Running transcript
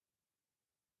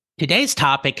Today's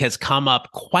topic has come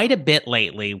up quite a bit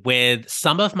lately with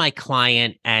some of my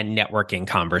client and networking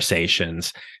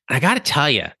conversations. And I got to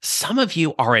tell you, some of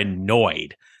you are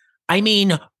annoyed. I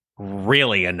mean,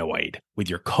 really annoyed with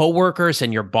your coworkers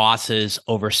and your bosses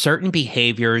over certain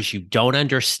behaviors you don't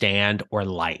understand or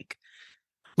like.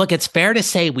 Look, it's fair to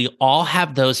say we all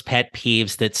have those pet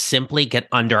peeves that simply get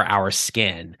under our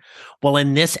skin. Well,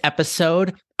 in this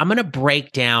episode, I'm going to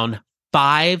break down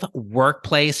 5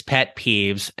 workplace pet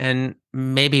peeves and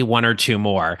maybe one or two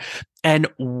more, and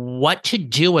what to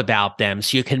do about them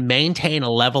so you can maintain a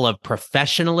level of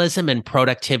professionalism and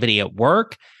productivity at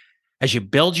work as you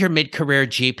build your mid-career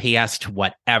GPS to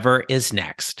whatever is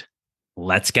next.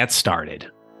 Let's get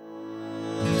started.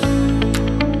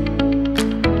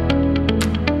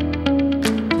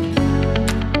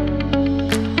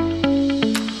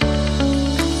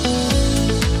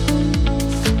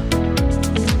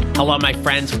 Hello, my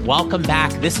friends. Welcome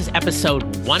back. This is episode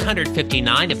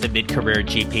 159 of the Mid-Career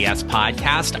GPS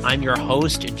podcast. I'm your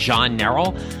host, John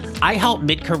Nerrill. I help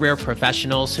mid-career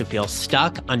professionals who feel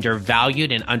stuck,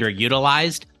 undervalued, and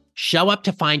underutilized show up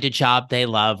to find a job they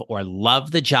love or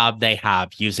love the job they have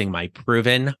using my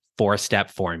proven 4-step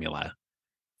formula.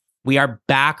 We are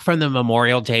back from the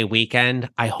Memorial Day weekend.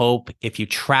 I hope if you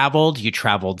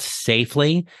traveled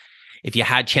safely. If you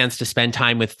had a chance to spend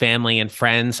time with family and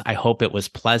friends, I hope it was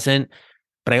pleasant.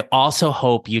 But I also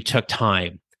hope you took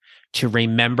time to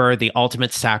remember the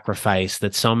ultimate sacrifice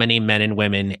that so many men and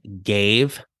women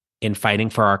gave in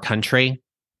fighting for our country.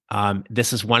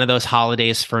 This is one of those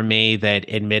holidays for me that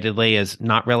admittedly is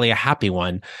not really a happy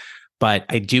one, but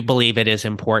I do believe it is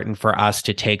important for us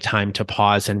to take time to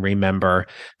pause and remember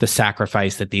the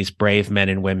sacrifice that these brave men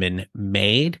and women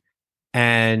made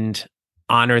and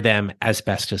honor them as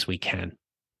best as we can.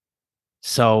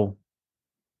 So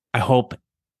I hope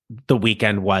the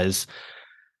weekend was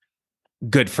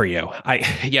good for you.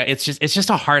 It's just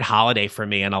a hard holiday for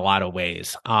me in a lot of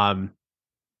ways.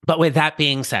 But with that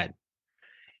being said,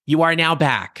 you are now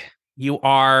back. You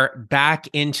are back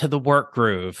into the work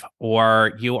groove,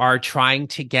 or you are trying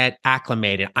to get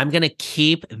acclimated. I'm going to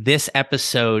keep this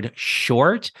episode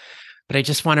short, but I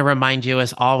just want to remind you,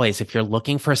 as always, if you're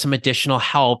looking for some additional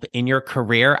help in your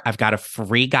career, I've got a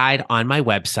free guide on my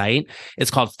website.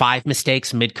 It's called 5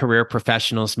 Mistakes Mid-Career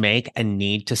Professionals Make and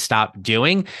Need to Stop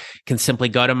Doing. You can simply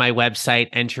go to my website,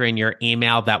 enter in your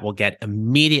email that will get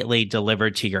immediately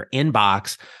delivered to your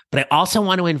inbox. But I also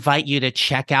want to invite you to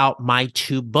check out my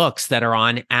 2 books that are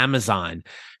on Amazon.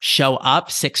 Show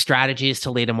Up, 6 Strategies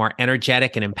to Lead a More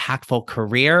Energetic and Impactful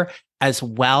Career, as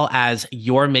well as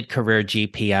Your Mid-Career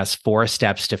GPS, 4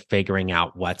 Steps to Figuring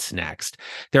Out What's Next.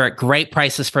 They're at great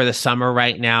prices for the summer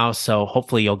right now, so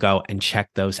hopefully you'll go and check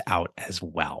those out as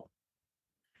well.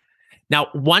 Now,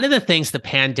 one of the things the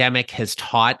pandemic has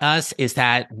taught us is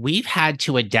that we've had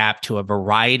to adapt to a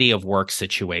variety of work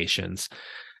situations.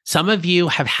 Some of you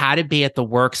have had to be at the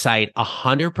work site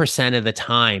 100% of the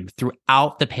time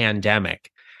throughout the pandemic.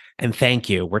 And thank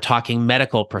you. We're talking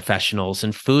medical professionals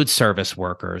and food service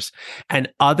workers,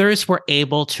 and others were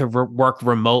able to work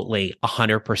remotely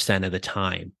 100% of the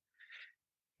time.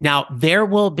 Now, there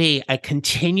will be a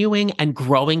continuing and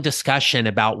growing discussion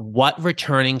about what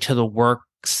returning to the work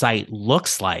site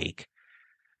looks like.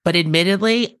 But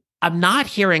admittedly, I'm not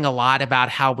hearing a lot about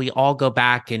how we all go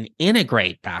back and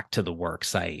integrate back to the work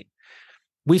site.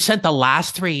 We've spent the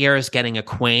last 3 years getting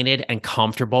acquainted and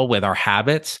comfortable with our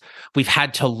habits. We've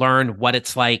had to learn what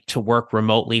it's like to work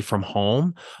remotely from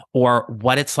home, or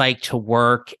what it's like to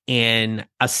work in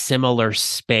a similar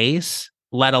space,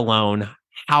 let alone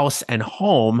house and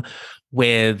home,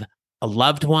 with a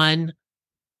loved one,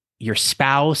 your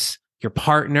spouse, your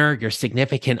partner, your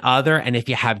significant other. And if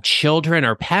you have children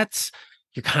or pets,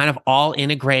 you're kind of all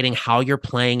integrating how you're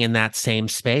playing in that same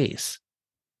space.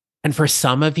 And for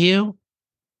some of you,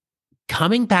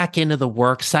 coming back into the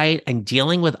work site and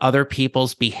dealing with other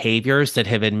people's behaviors that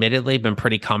have admittedly been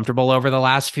pretty comfortable over the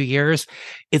last few years,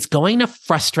 it's going to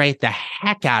frustrate the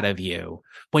heck out of you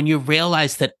when you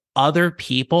realize that other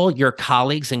people, your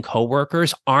colleagues and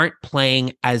coworkers, aren't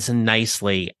playing as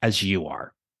nicely as you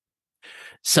are.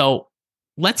 So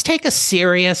let's take a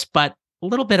serious but a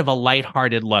little bit of a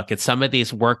lighthearted look at some of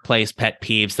these workplace pet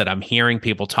peeves that I'm hearing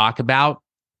people talk about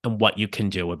and what you can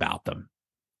do about them.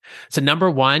 So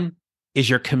number 1 is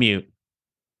your commute.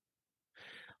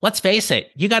 Let's face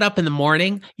it, you got up in the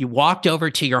morning, you walked over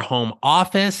to your home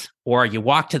office, or you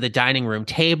walked to the dining room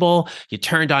table, you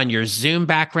turned on your Zoom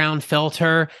background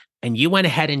filter, and you went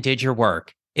ahead and did your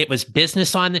work. It was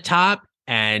business on the top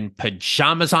and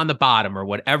pajamas on the bottom, or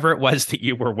whatever it was that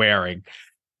you were wearing.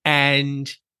 And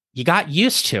you got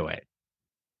used to it.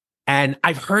 And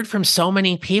I've heard from so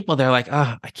many people, they're like,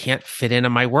 oh, I can't fit into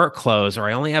my work clothes, or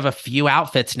I only have a few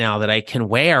outfits now that I can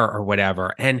wear or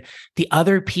whatever. And the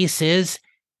other piece is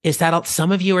that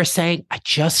some of you are saying, I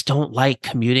just don't like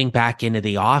commuting back into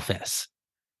the office.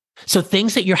 So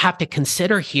things that you have to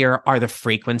consider here are the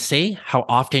frequency, how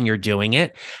often you're doing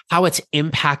it, how it's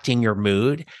impacting your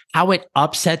mood, how it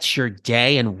upsets your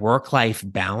day and work-life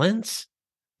balance.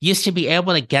 You used to be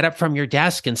able to get up from your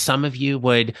desk and some of you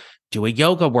would do a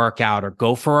yoga workout or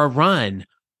go for a run,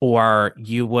 or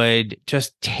you would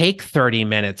just take 30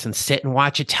 minutes and sit and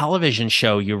watch a television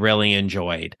show you really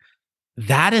enjoyed.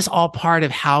 That is all part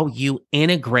of how you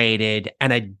integrated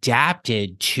and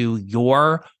adapted to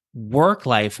your work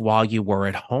life while you were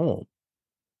at home.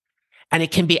 And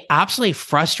it can be absolutely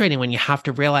frustrating when you have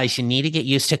to realize you need to get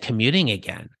used to commuting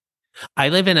again. I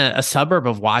live in a suburb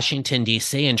of Washington,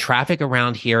 D.C., and traffic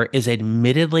around here is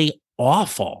admittedly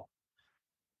awful.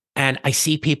 And I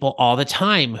see people all the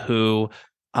time who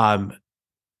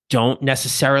don't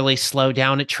necessarily slow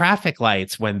down at traffic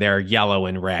lights when they're yellow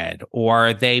and red,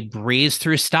 or they breeze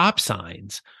through stop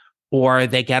signs, or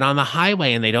they get on the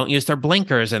highway and they don't use their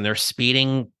blinkers and they're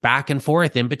speeding back and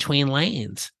forth in between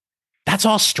lanes. That's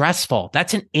all stressful.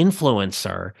 That's an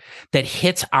influencer that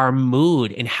hits our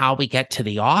mood and how we get to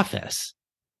the office.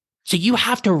 So you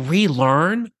have to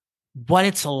relearn what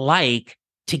it's like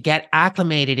to get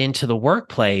acclimated into the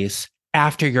workplace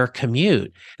after your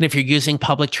commute. And if you're using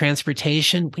public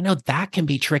transportation, we know that can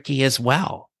be tricky as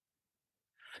well.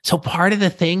 So part of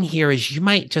the thing here is you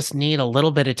might just need a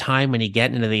little bit of time when you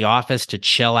get into the office to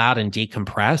chill out and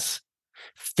decompress.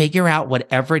 Figure out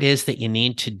whatever it is that you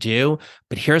need to do.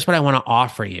 But here's what I want to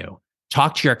offer you.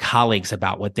 Talk to your colleagues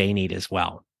about what they need as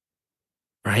well,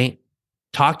 right?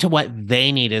 Talk to what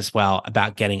they need as well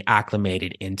about getting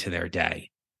acclimated into their day.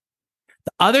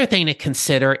 The other thing to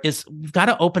consider is we've got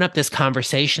to open up this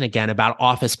conversation again about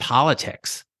office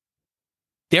politics.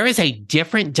 There is a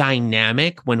different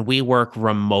dynamic when we work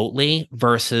remotely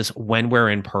versus when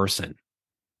we're in person.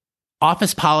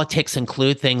 Office politics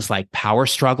include things like power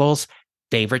struggles,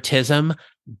 favoritism,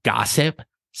 gossip,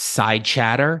 side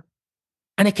chatter,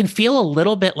 and it can feel a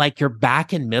little bit like you're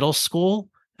back in middle school.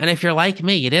 And if you're like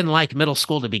me, you didn't like middle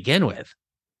school to begin with,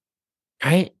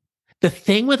 right? The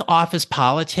thing with office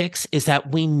politics is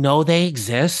that we know they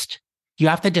exist. You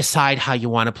have to decide how you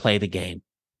want to play the game.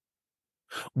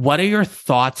 What are your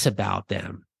thoughts about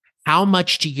them? How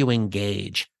much do you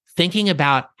engage? Thinking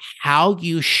about how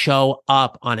you show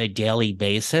up on a daily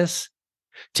basis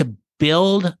to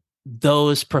build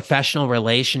those professional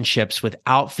relationships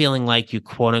without feeling like you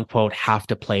quote unquote have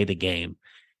to play the game.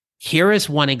 Here is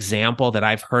one example that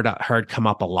I've heard come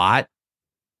up a lot.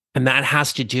 And that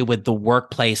has to do with the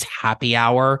workplace happy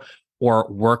hour or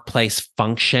workplace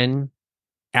function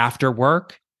after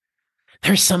work.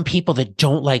 There's some people that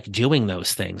don't like doing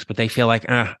those things, but they feel like,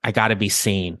 I got to be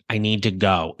seen. I need to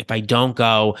go. If I don't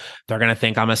go, they're going to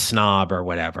think I'm a snob or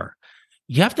whatever.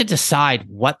 You have to decide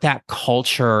what that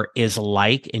culture is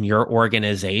like in your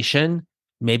organization.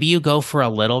 Maybe you go for a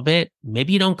little bit.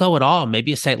 Maybe you don't go at all.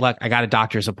 Maybe you say, look, I got a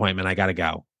doctor's appointment. I got to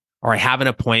go. Or I have an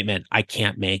appointment, I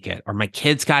can't make it. Or my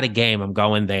kid's got a game, I'm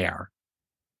going there.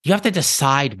 You have to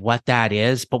decide what that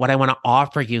is. But what I want to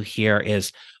offer you here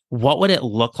is, what would it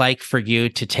look like for you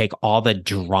to take all the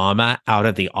drama out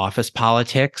of the office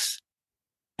politics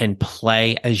and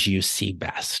play as you see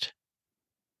best?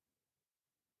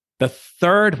 The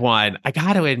third one, I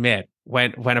got to admit,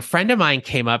 when a friend of mine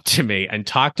came up to me and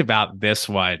talked about this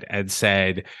one and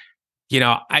said,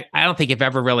 I don't think you've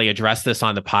ever really addressed this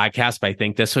on the podcast, but I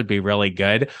think this would be really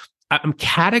good. I'm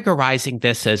categorizing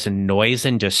this as noise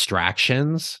and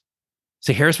distractions.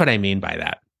 So here's what I mean by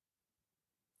that.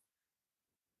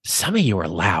 Some of you are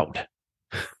loud.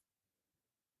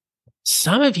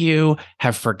 Some of you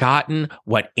have forgotten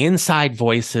what inside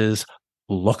voices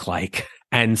look like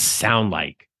and sound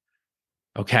like.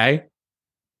 Okay?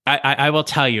 I will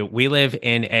tell you, we live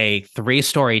in a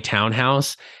 3-story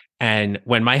townhouse. And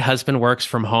when my husband works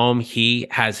from home, he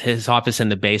has his office in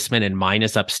the basement and mine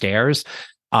is upstairs.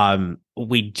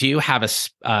 We do have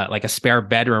a spare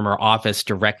bedroom or office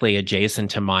directly adjacent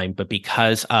to mine, but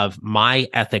because of my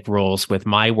ethic rules with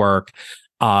my work,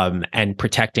 and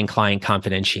protecting client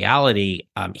confidentiality,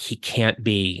 he can't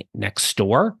be next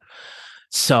door.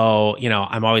 So,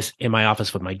 I'm always in my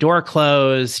office with my door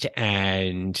closed,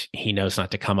 and he knows not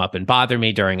to come up and bother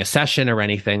me during a session or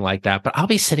anything like that. But I'll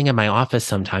be sitting in my office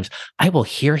sometimes. I will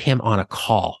hear him on a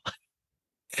call.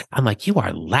 I'm like, you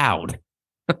are loud.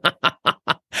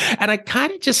 And I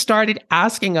kind of just started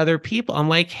asking other people. I'm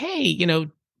like, hey,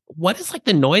 what is like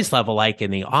the noise level like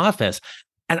in the office?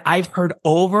 And I've heard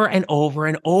over and over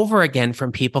and over again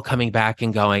from people coming back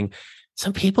and going,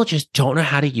 some people just don't know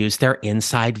how to use their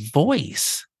inside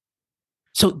voice.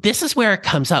 So this is where it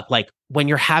comes up. Like when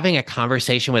you're having a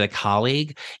conversation with a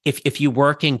colleague, if you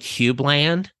work in cube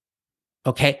land,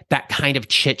 okay, that kind of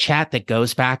chit chat that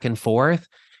goes back and forth,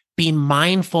 be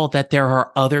mindful that there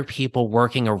are other people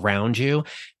working around you.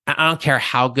 I don't care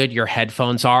how good your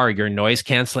headphones are or your noise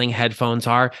canceling headphones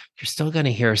are, you're still going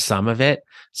to hear some of it.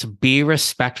 So be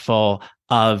respectful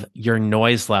of your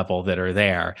noise level that are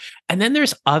there. And then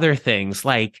there's other things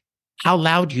like how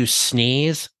loud you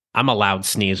sneeze. I'm a loud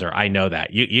sneezer. I know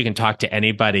that. You can talk to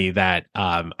anybody that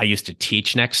I used to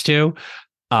teach next to.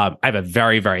 I have a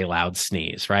very, very loud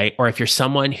sneeze, right? Or if you're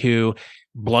someone who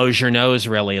blows your nose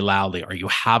really loudly or you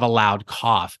have a loud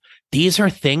cough, these are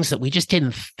things that we just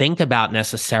didn't think about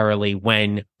necessarily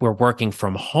when we're working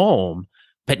from home.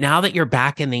 But now that you're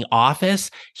back in the office,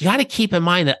 you got to keep in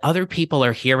mind that other people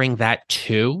are hearing that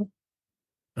too.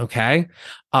 Okay.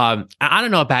 I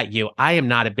don't know about you. I am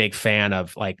not a big fan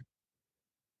of like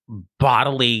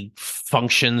bodily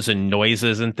functions and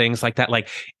noises and things like that. Like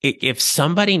if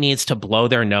somebody needs to blow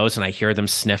their nose and I hear them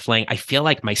sniffling, I feel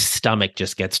like my stomach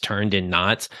just gets turned in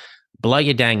knots. Blow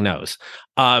your dang nose.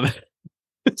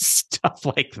 Stuff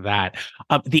like that.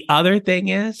 The other thing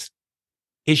is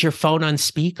your phone on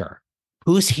speaker?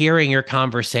 Who's hearing your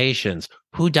conversations?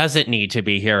 Who doesn't need to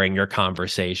be hearing your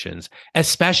conversations,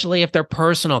 especially if they're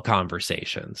personal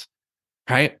conversations,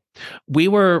 right? We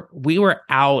were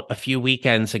out a few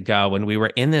weekends ago and we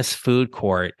were in this food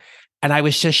court and I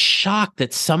was just shocked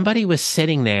that somebody was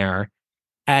sitting there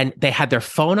and they had their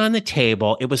phone on the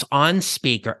table. It was on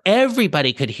speaker.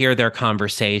 Everybody could hear their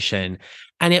conversation.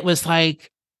 And it was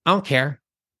like, I don't care.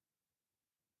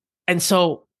 And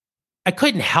so I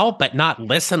couldn't help but not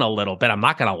listen a little bit. I'm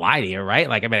not going to lie to you, right?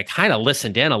 Like, I mean, I kind of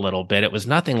listened in a little bit. It was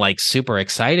nothing like super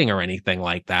exciting or anything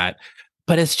like that.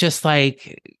 But it's just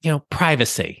like,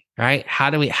 privacy, right? How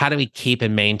do we keep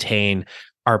and maintain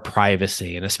our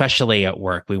privacy? And especially at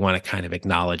work, we want to kind of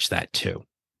acknowledge that too.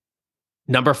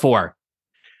 Number 4,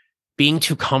 being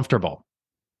too comfortable,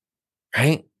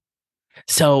 right?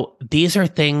 So these are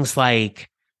things like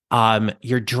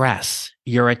your dress,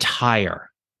 your attire.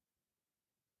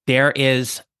 There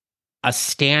is a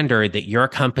standard that your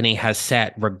company has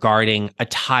set regarding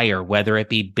attire, whether it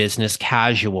be business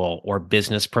casual or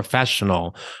business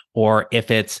professional, or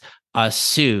if it's a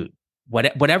suit,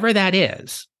 whatever that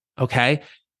is, okay?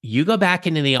 You go back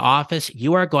into the office,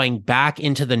 you are going back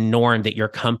into the norm that your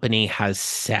company has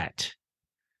set.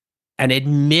 And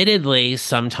admittedly,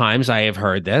 sometimes I have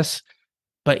heard this,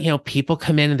 but people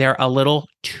come in and they're a little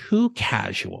too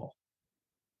casual.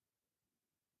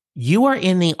 You are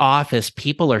in the office,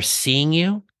 people are seeing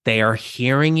you, they are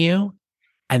hearing you,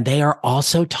 and they are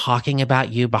also talking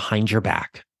about you behind your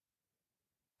back.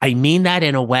 I mean that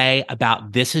in a way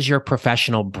about this is your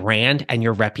professional brand and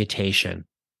your reputation.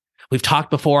 We've talked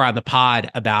before on the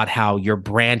pod about how your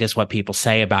brand is what people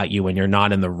say about you when you're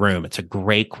not in the room. It's a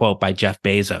great quote by Jeff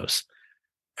Bezos,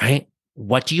 right?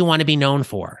 What do you want to be known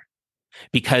for?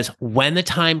 Because when the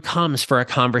time comes for a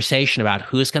conversation about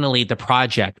who's going to lead the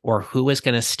project or who is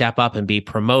going to step up and be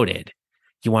promoted,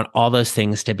 you want all those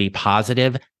things to be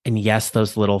positive. And yes,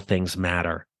 those little things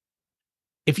matter.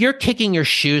 If you're kicking your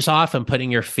shoes off and putting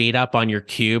your feet up on your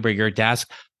cube or your desk,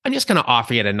 I'm just going to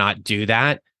offer you to not do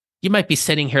that. You might be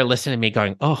sitting here listening to me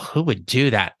going, oh, who would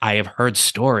do that? I have heard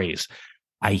stories.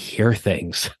 I hear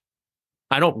things.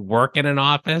 I don't work in an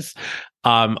office,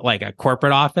 like a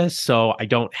corporate office, so I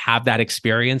don't have that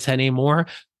experience anymore.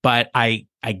 But I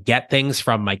get things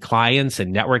from my clients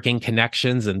and networking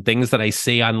connections and things that I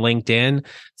see on LinkedIn.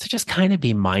 So just kind of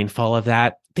be mindful of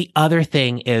that. The other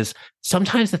thing is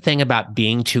sometimes the thing about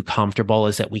being too comfortable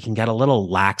is that we can get a little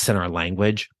lax in our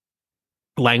language.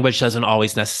 Language doesn't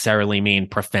always necessarily mean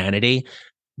profanity.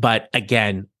 But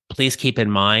again, please keep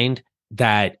in mind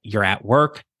that you're at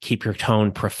work. Keep your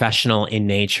tone professional in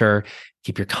nature.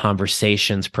 Keep your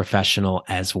conversations professional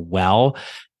as well.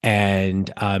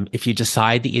 And if you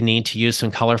decide that you need to use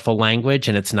some colorful language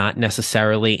and it's not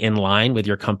necessarily in line with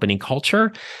your company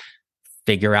culture,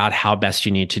 figure out how best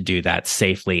you need to do that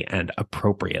safely and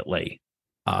appropriately.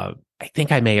 I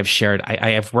think I may have shared, I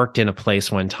have worked in a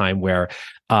place one time where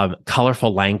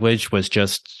colorful language was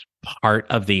just part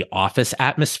of the office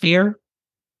atmosphere.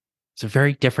 It's a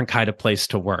very different kind of place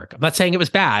to work. I'm not saying it was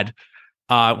bad.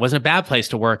 It wasn't a bad place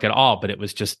to work at all, but it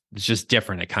was just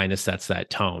different. It kind of sets that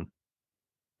tone.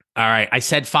 All right. I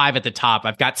said 5 at the top.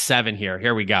 I've got 7 here.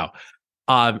 Here we go.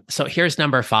 So here's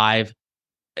number 5.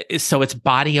 So it's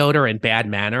body odor and bad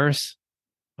manners.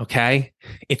 Okay.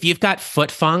 If you've got foot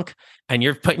funk and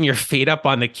you're putting your feet up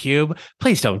on the cube,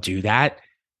 please don't do that.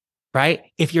 Right?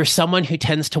 If you're someone who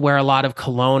tends to wear a lot of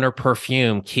cologne or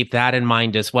perfume, keep that in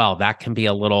mind as well. That can be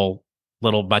a little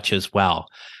much as well.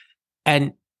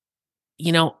 And,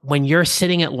 when you're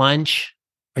sitting at lunch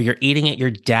or you're eating at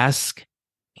your desk,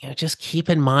 just keep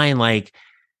in mind, like,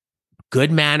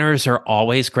 good manners are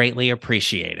always greatly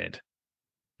appreciated.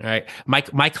 All right.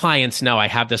 My clients know I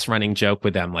have this running joke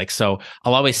with them. Like, so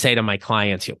I'll always say to my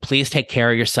clients, please take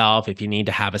care of yourself. If you need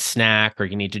to have a snack or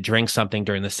you need to drink something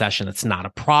during the session, it's not a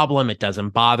problem. It doesn't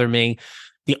bother me.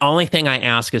 The only thing I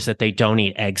ask is that they don't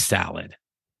eat egg salad.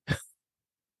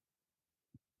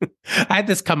 I had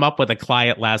this come up with a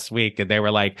client last week and they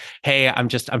were like, hey, I'm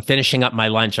finishing up my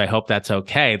lunch. I hope that's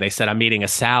okay. They said, I'm eating a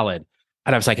salad.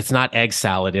 And I was like, it's not egg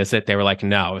salad, is it? They were like,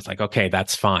 no. It's like, okay,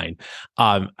 that's fine.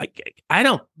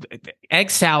 Egg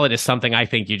salad is something I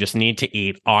think you just need to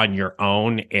eat on your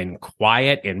own in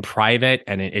quiet, in private.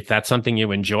 And if that's something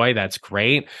you enjoy, that's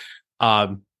great.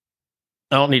 I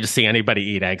don't need to see anybody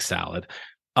eat egg salad.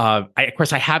 Of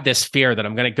course, I have this fear that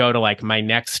I'm going to go to like my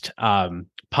next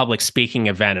public speaking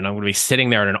event and I'm going to be sitting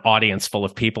there in an audience full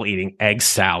of people eating egg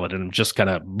salad and I'm just going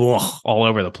to all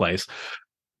over the place.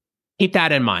 Keep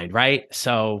that in mind, right?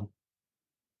 So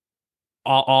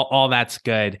all that's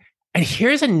good. And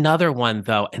here's another one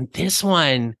though. And this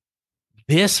one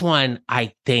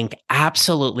I think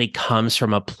absolutely comes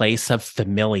from a place of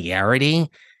familiarity.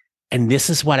 And this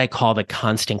is what I call the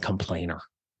constant complainer.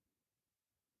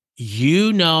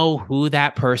 You know who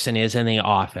that person is in the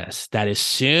office that as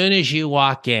soon as you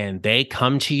walk in, they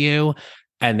come to you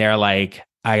and they're like,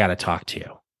 I got to talk to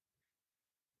you.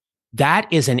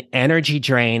 That is an energy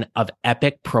drain of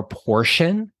epic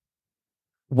proportion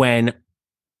when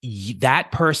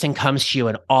that person comes to you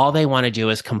and all they want to do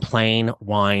is complain,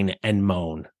 whine, and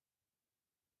moan.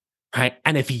 Right?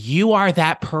 And if you are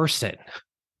that person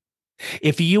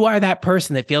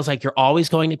that feels like you're always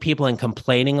going to people and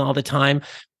complaining all the time,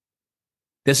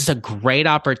 this is a great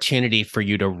opportunity for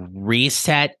you to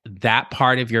reset that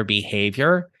part of your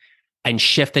behavior and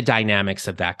shift the dynamics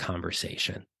of that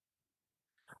conversation.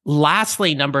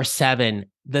 Lastly, number 7,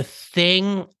 the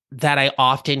thing that I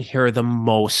often hear the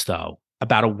most, though,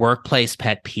 about a workplace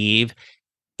pet peeve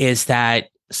is that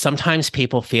sometimes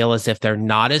people feel as if they're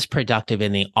not as productive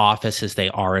in the office as they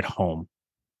are at home.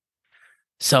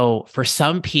 So for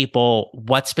some people,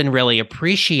 what's been really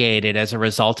appreciated as a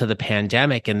result of the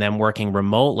pandemic and them working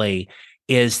remotely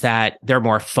is that they're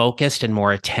more focused and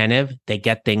more attentive. They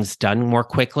get things done more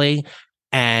quickly,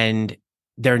 and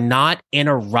they're not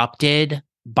interrupted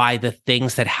by the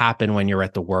things that happen when you're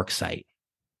at the work site.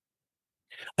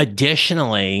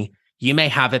 Additionally, you may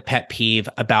have a pet peeve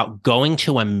about going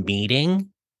to a meeting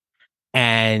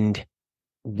and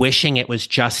wishing it was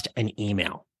just an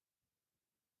email.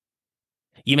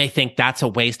 You may think that's a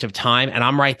waste of time, and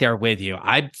I'm right there with you.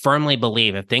 I firmly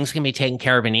believe if things can be taken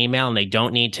care of in email and they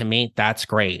don't need to meet, that's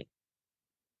great.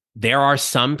 There are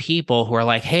some people who are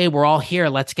like, hey, we're all here,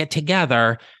 let's get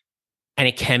together, and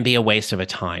it can be a waste of a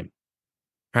time,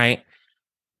 right?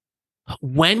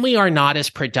 When we are not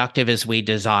as productive as we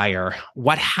desire,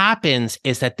 what happens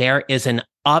is that there is an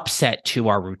upset to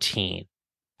our routine,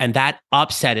 and that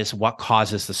upset is what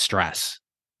causes the stress.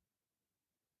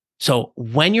 So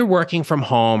when you're working from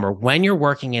home or when you're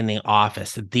working in the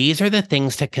office, these are the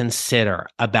things to consider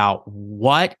about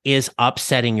what is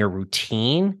upsetting your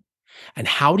routine and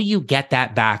how do you get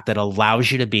that back that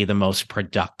allows you to be the most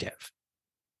productive.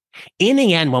 In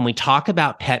the end, when we talk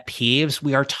about pet peeves,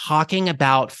 we are talking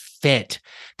about fit.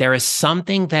 There is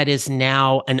something that is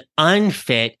now an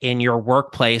unfit in your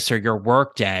workplace or your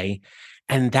workday,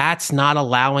 and that's not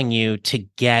allowing you to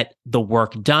get the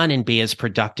work done and be as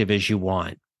productive as you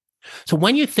want. So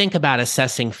when you think about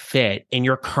assessing fit in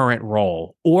your current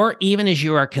role, or even as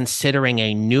you are considering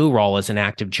a new role as an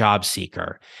active job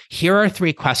seeker, here are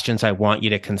 3 questions I want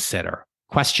you to consider.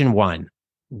 Question 1,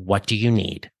 what do you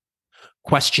need?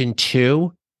 Question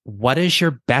 2, what does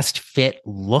your best fit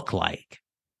look like?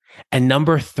 And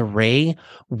number 3,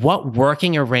 what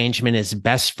working arrangement is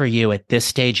best for you at this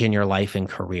stage in your life and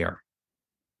career?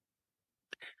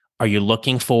 Are you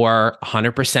looking for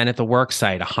 100% at the work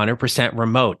site, 100%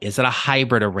 remote? Is it a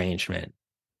hybrid arrangement?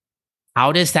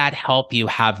 How does that help you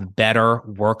have better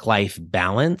work-life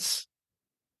balance?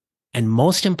 And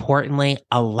most importantly,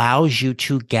 allows you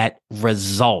to get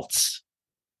results.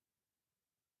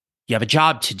 You have a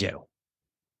job to do,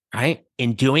 right?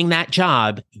 In doing that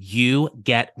job, you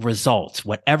get results.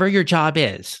 Whatever your job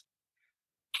is,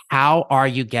 how are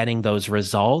you getting those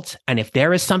results? And if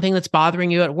there is something that's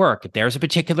bothering you at work, if there's a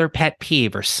particular pet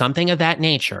peeve or something of that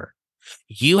nature,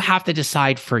 You have to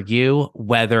decide for you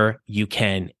whether you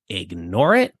can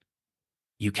ignore it,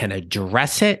 you can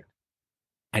address it,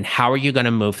 and how are you going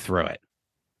to move through it?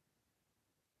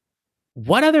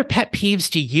 What other pet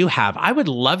peeves do you have? I would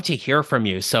love to hear from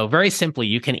you. So very simply,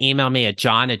 you can email me at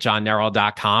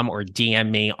john@johnnerrell.com or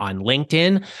DM me on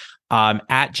LinkedIn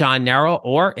at John Nerrell.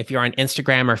 Or if you're on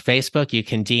Instagram or Facebook, you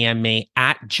can DM me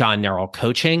at John Nerrell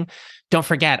Coaching. Don't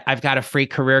forget, I've got a free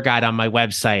career guide on my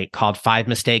website called 5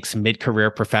 Mistakes Mid-Career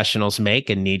Professionals Make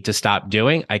and Need to Stop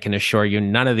Doing. I can assure you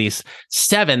none of these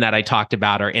 7 that I talked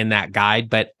about are in that guide,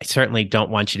 but I certainly don't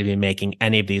want you to be making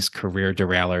any of these career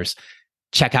derailers.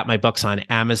 Check out my books on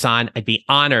Amazon. I'd be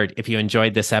honored if you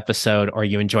enjoyed this episode or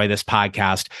you enjoy this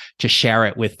podcast to share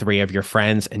it with 3 of your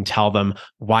friends and tell them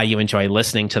why you enjoy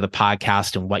listening to the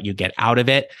podcast and what you get out of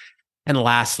it. And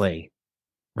lastly,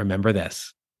 remember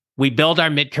this. We build our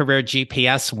mid-career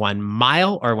GPS 1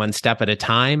 mile or 1 step at a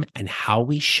time, and how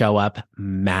we show up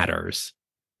matters.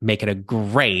 Make it a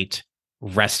great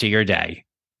rest of your day.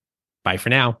 Bye for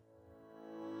now.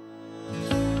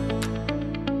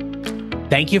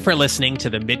 Thank you for listening to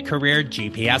the Mid-Career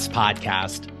GPS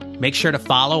podcast. Make sure to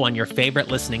follow on your favorite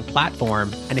listening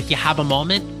platform. And if you have a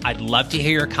moment, I'd love to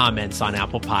hear your comments on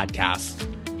Apple Podcasts.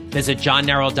 Visit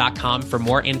johnnerrell.com for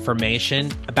more information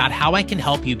about how I can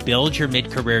help you build your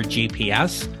mid-career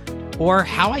GPS or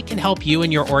how I can help you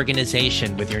and your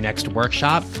organization with your next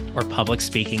workshop or public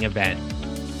speaking event.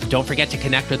 Don't forget to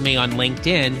connect with me on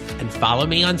LinkedIn and follow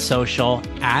me on social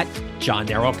at John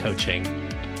Nerrell Coaching.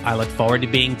 I look forward to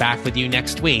being back with you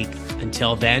next week.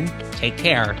 Until then, take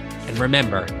care and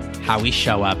remember, how we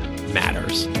show up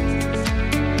matters.